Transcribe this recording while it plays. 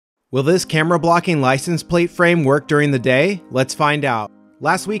Will this camera blocking license plate frame work during the day? Let's find out.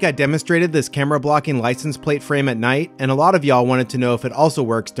 Last week I demonstrated this camera blocking license plate frame at night, and a lot of y'all wanted to know if it also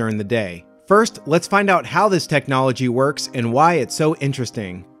works during the day. First, let's find out how this technology works and why it's so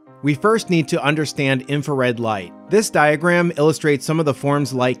interesting. We first need to understand infrared light. This diagram illustrates some of the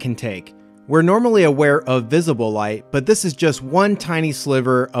forms light can take. We're normally aware of visible light, but this is just one tiny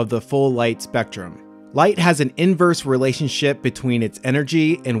sliver of the full light spectrum. Light has an inverse relationship between its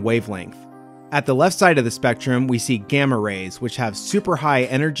energy and wavelength. At the left side of the spectrum, we see gamma rays, which have super high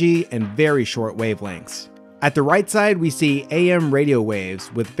energy and very short wavelengths. At the right side, we see AM radio waves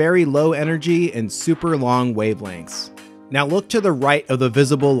with very low energy and super long wavelengths. Now look to the right of the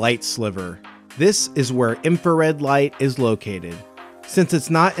visible light sliver. This is where infrared light is located. Since it's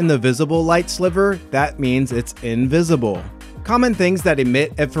not in the visible light sliver, that means it's invisible. Common things that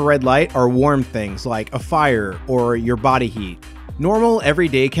emit infrared light are warm things like a fire or your body heat. Normal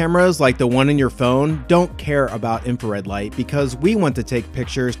everyday cameras like the one in your phone don't care about infrared light because we want to take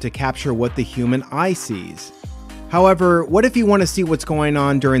pictures to capture what the human eye sees. However, what if you want to see what's going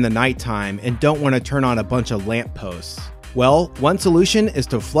on during the nighttime and don't want to turn on a bunch of lamp posts? Well, one solution is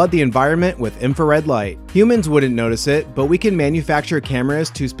to flood the environment with infrared light. Humans wouldn't notice it, but we can manufacture cameras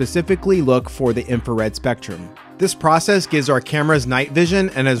to specifically look for the infrared spectrum. This process gives our cameras night vision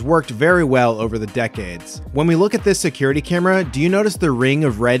and has worked very well over the decades. When we look at this security camera, do you notice the ring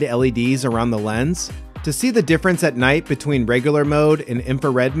of red LEDs around the lens? To see the difference at night between regular mode and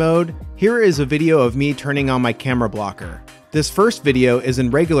infrared mode, here is a video of me turning on my camera blocker. This first video is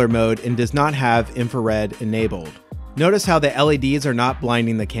in regular mode and does not have infrared enabled. Notice how the LEDs are not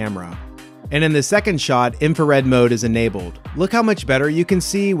blinding the camera. And in the second shot, infrared mode is enabled. Look how much better you can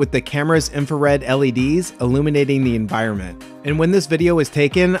see with the camera's infrared LEDs illuminating the environment. And when this video was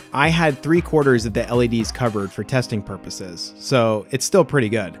taken, I had 3/4 of the LEDs covered for testing purposes, so it's still pretty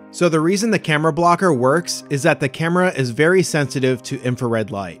good. So the reason the camera blocker works is that the camera is very sensitive to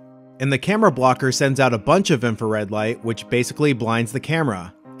infrared light. And the camera blocker sends out a bunch of infrared light, which basically blinds the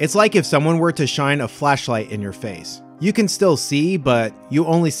camera. It's like if someone were to shine a flashlight in your face. You can still see, but you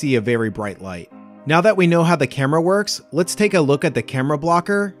only see a very bright light. Now that we know how the camera works, let's take a look at the camera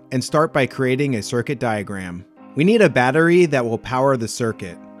blocker and start by creating a circuit diagram. We need a battery that will power the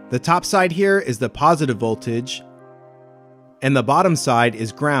circuit. The top side here is the positive voltage, and the bottom side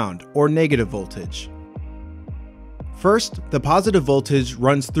is ground or negative voltage. First, the positive voltage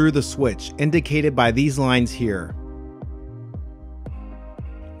runs through the switch, indicated by these lines here.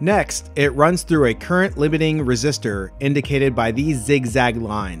 Next, it runs through a current limiting resistor indicated by these zigzag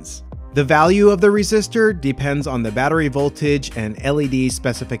lines. The value of the resistor depends on the battery voltage and LED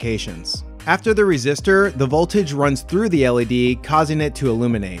specifications. After the resistor, the voltage runs through the LED, causing it to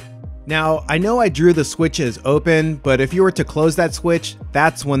illuminate. Now, I know I drew the switch as open, but if you were to close that switch,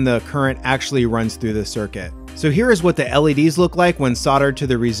 that's when the current actually runs through the circuit. So here is what the LEDs look like when soldered to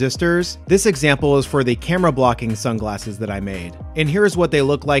the resistors. This example is for the camera blocking sunglasses that I made. And here's what they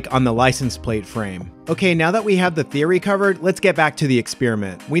look like on the license plate frame. Okay, now that we have the theory covered, let's get back to the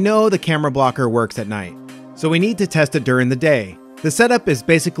experiment. We know the camera blocker works at night, so we need to test it during the day. The setup is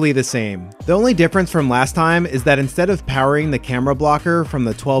basically the same. The only difference from last time is that instead of powering the camera blocker from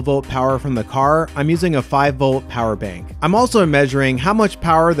the 12-volt power from the car, I'm using a 5-volt power bank. I'm also measuring how much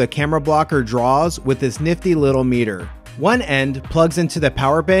power the camera blocker draws with this nifty little meter. One end plugs into the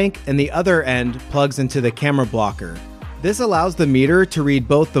power bank and the other end plugs into the camera blocker. This allows the meter to read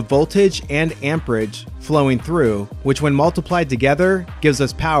both the voltage and amperage flowing through, which when multiplied together gives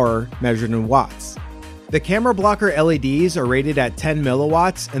us power measured in watts. The camera blocker LEDs are rated at 10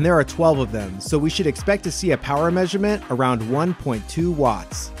 milliwatts and there are 12 of them, so we should expect to see a power measurement around 1.2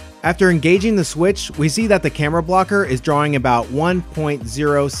 watts. After engaging the switch, we see that the camera blocker is drawing about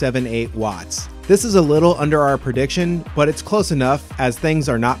 1.078 watts. This is a little under our prediction, but it's close enough as things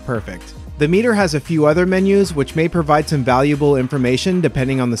are not perfect. The meter has a few other menus which may provide some valuable information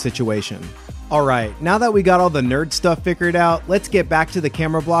depending on the situation. Alright, now that we got all the nerd stuff figured out, let's get back to the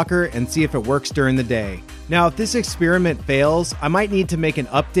camera blocker and see if it works during the day. Now, if this experiment fails, I might need to make an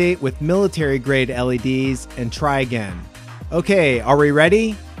update with military grade LEDs and try again. Okay, are we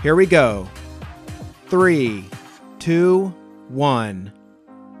ready? Here we go. 3, 2, 1.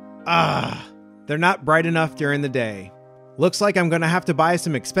 They're not bright enough during the day. Looks like I'm gonna have to buy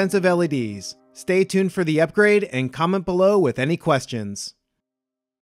some expensive LEDs. Stay tuned for the upgrade and comment below with any questions.